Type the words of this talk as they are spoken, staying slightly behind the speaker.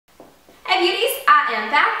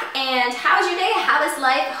back, and how's your day? How is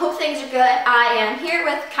life? Hope things are good. I am here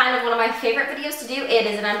with kind of one of my favorite videos to do. It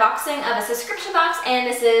is an unboxing of a subscription box, and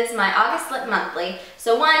this is my August Lip Monthly.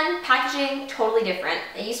 So one, packaging, totally different.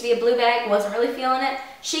 It used to be a blue bag, wasn't really feeling it.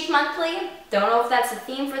 Chic Monthly, don't know if that's the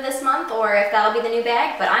theme for this month or if that'll be the new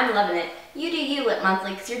bag, but I'm loving it. You do you, Lip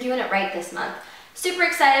Monthly, because you're doing it right this month. Super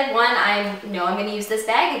excited. One, I know I'm going to use this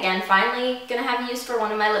bag again. Finally going to have use for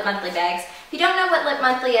one of my Lip Monthly bags. If you don't know what Lip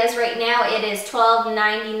Monthly is right now, it is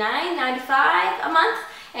 $12.99, $95 a month.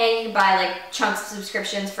 And you can buy like chunks of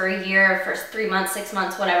subscriptions for a year, for 3 months, 6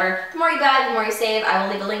 months, whatever. The more you buy, the more you save. I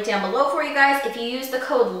will leave a link down below for you guys. If you use the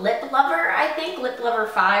code LIPLOVER, I think,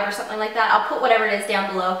 LIPLOVER5 or something like that, I'll put whatever it is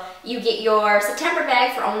down below. You get your September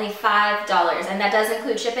bag for only $5. And that does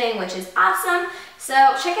include shipping, which is awesome. So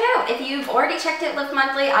check it out. If you've already checked it Lip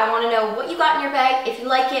Monthly, I want to know what you got in your bag, if you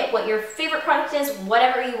like it, what your favorite product is,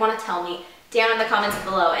 whatever you want to tell me down in the comments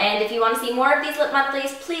below. And if you want to see more of these Lip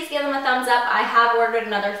Monthlies, please give them a thumbs up. I have ordered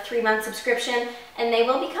another 3-month subscription and they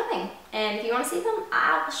will be coming. And if you want to see them,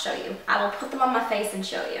 I will show you. I will put them on my face and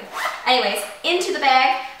show you. Anyways, into the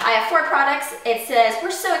bag, I have 4 products. It says,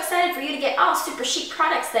 we're so excited for you to get all super chic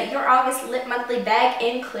products that your August Lip Monthly bag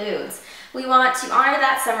includes. We want to honor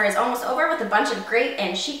that summer is almost over with a bunch of great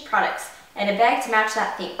and chic products and a bag to match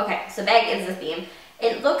that theme. Okay, so bag is the theme.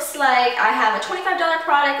 It looks like I have a $25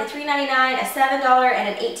 product, a $3.99, a $7, and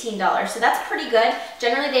an $18. So that's pretty good.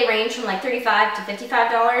 Generally they range from like $35 to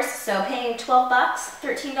 $55, so paying 12 bucks,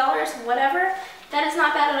 $13, whatever, that is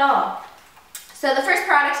not bad at all. So the first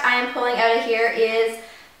product I am pulling out of here is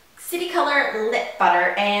City Color Lip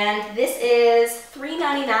Butter, and this is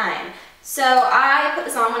 $3.99. So I put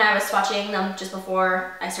this on when I was swatching them just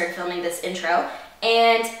before I started filming this intro,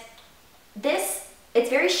 and it's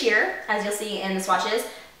very sheer, as you'll see in the swatches,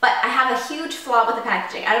 but I have a huge flaw with the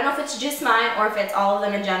packaging. I don't know if it's just mine or if it's all of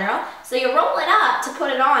them in general. So you roll it up to put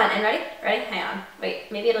it on, and ready? Ready? Hang on. Wait,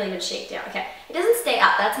 maybe it'll even shake down. Okay, it doesn't stay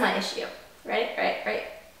up, that's my issue. Ready? Ready?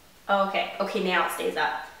 Oh, okay, okay, now it stays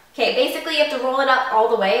up. Okay, basically you have to roll it up all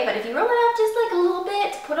the way, but if you roll it up just like a little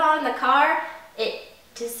bit to put on in the car, it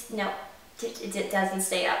doesn't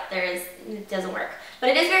stay up. It doesn't work. But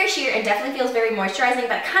it is very sheer and definitely feels very moisturizing,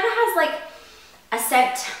 but it kind of has like a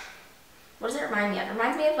scent. What does it remind me of? It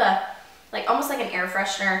reminds me of almost like an air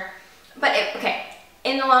freshener. But okay,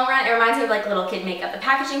 in the long run, it reminds me of like little kid makeup. The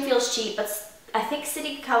packaging feels cheap, but I think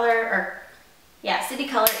City Color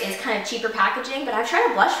is kind of cheaper packaging, but I've tried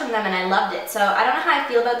a blush from them and I loved it. So I don't know how I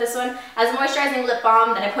feel about this one. As a moisturizing lip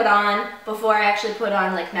balm that I put on before I actually put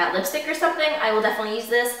on like matte lipstick or something, I will definitely use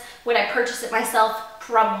this. Would I purchase it myself?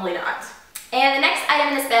 Probably not. And the next item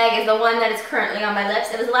in this bag is the one that is currently on my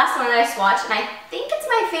lips. It was the last one that I swatched, and I think it's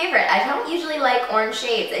my favorite. I don't usually like orange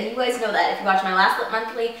shades, and you guys know that if you watch my last Lip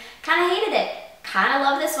Monthly. Kind of hated it. Kind of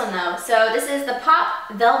love this one though. So this is the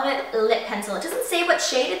Pop Velvet Lip Pencil. It doesn't say what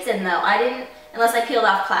shade it's in though. I didn't, unless I peeled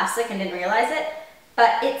off plastic and didn't realize it.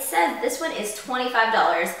 But it says this one is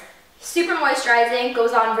 $25. Super moisturizing,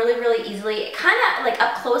 goes on really, really easily. It kind of, like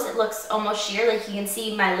up close, it looks almost sheer, like you can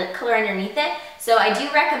see my lip color underneath it. So I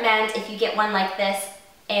do recommend if you get one like this,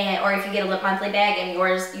 or if you get a Lip Monthly bag and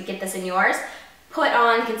you get this in yours, put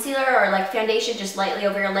on concealer or like foundation just lightly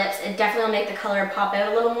over your lips. It definitely will make the color pop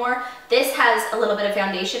out a little more. This has a little bit of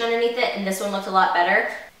foundation underneath it, and this one looks a lot better.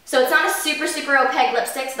 So it's not a super, super opaque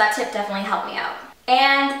lipstick, so that tip definitely helped me out.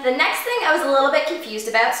 And the next thing I was a little bit confused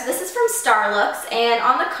about, so this is from Starlooks, and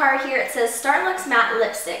on the card here it says Starlooks Matte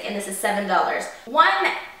Lipstick, and this is $7. One,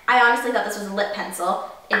 I honestly thought this was a lip pencil.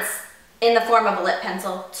 It's in the form of a lip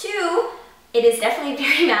pencil. 2, it is definitely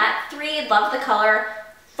very matte. 3, love the color.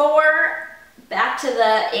 4, back to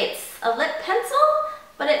it's a lip pencil,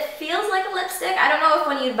 but it feels like a lipstick. I don't know if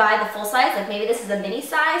when you buy the full size, like maybe this is a mini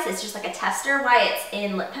size, it's just like a tester why it's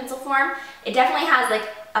in lip pencil form. It definitely has like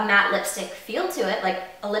a matte lipstick feel to it, like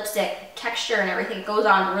a lipstick texture and everything. It goes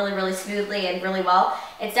on really, really smoothly and really well.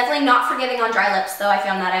 It's definitely not forgiving on dry lips though. I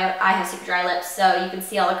found that out. I have super dry lips, so you can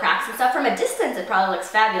see all the cracks and stuff. From a distance, it probably looks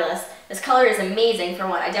fabulous. This color is amazing for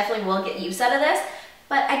one. I definitely will get use out of this,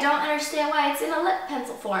 but I don't understand why it's in a lip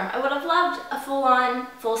pencil form. I would have loved a full-on,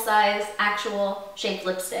 full-size, actual shaped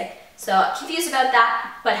lipstick. So confused about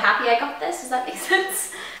that, but happy I got this. Does that make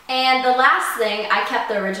sense? And the last thing, I kept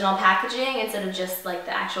the original packaging instead of just like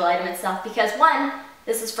the actual item itself because one,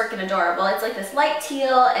 this is freaking adorable. It's like this light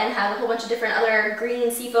teal and has a whole bunch of different other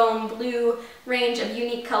green, seafoam, blue range of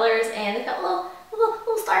unique colors, and they've got little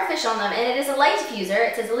starfish on them, and it is a light diffuser.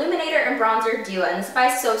 It says Illuminator and Bronzer Duo, and this is by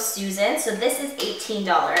So Susan, so this is $18.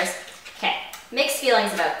 Okay, mixed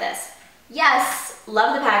feelings about this. Yes,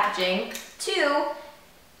 love the packaging. 2,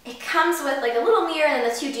 it comes with like a little mirror and then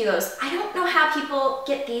the 2 duos. I don't know how people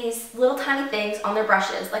get these little tiny things on their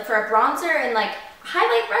brushes. Like for a bronzer and like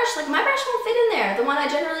highlight brush, like my brush won't fit in there. The one I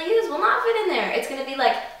generally use will not fit in there. It's gonna be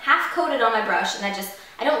like half coated on my brush, and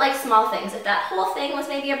I don't like small things. If that whole thing was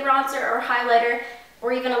maybe a bronzer or highlighter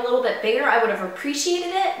or even a little bit bigger, I would have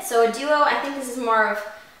appreciated it. So a duo, I think this is more of,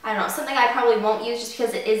 I don't know, something I probably won't use just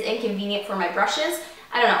because it is inconvenient for my brushes.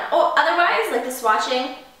 I don't know. Oh, otherwise, like the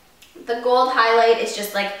swatching, the gold highlight is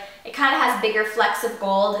just like, it kind of has bigger flecks of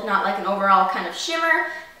gold, not like an overall kind of shimmer.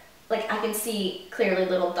 Like I can see clearly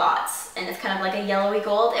little dots, and it's kind of like a yellowy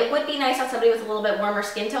gold. It would be nice on somebody with a little bit warmer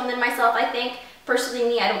skin tone than myself, I think. Personally,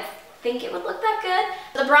 me, I don't think it would look that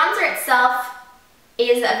good. The bronzer itself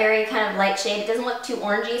is a very kind of light shade. It doesn't look too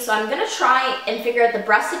orangey, so I'm gonna try and figure out the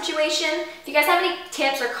brush situation. If you guys have any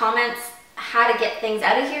tips or comments how to get things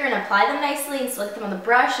out of here and apply them nicely and still get them on the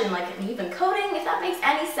brush and like an even coating, if that makes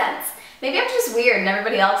any sense. Maybe I'm just weird and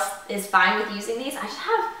everybody else is fine with using these. I just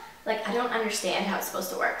have, like, I don't understand how it's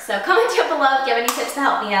supposed to work. So comment down below if you have any tips to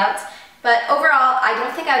help me out. But overall, I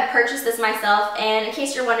don't think I would purchase this myself. And in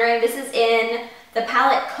case you're wondering, this is in the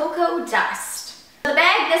palette Cocoa Dust. The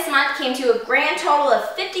bag this month came to a grand total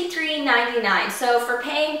of $53.99. So for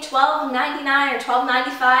paying $12.99 or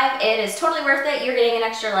 $12.95, it is totally worth it. You're getting an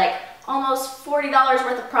extra like almost $40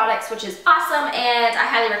 worth of products, which is awesome, and I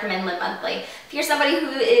highly recommend Lip Monthly. If you're somebody who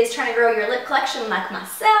is trying to grow your lip collection like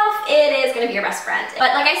myself, it is going to be your best friend.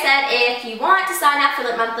 But like I said, if you want to sign up for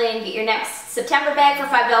Lip Monthly and get your next September bag for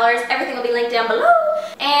 $5, everything will be linked down below.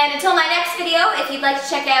 And until my next video, if you'd like to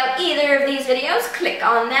check out either of these videos, click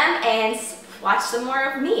on them and watch some more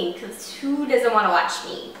of me, because who doesn't want to watch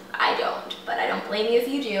me? I don't, but I don't blame you if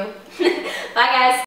you do. Bye guys!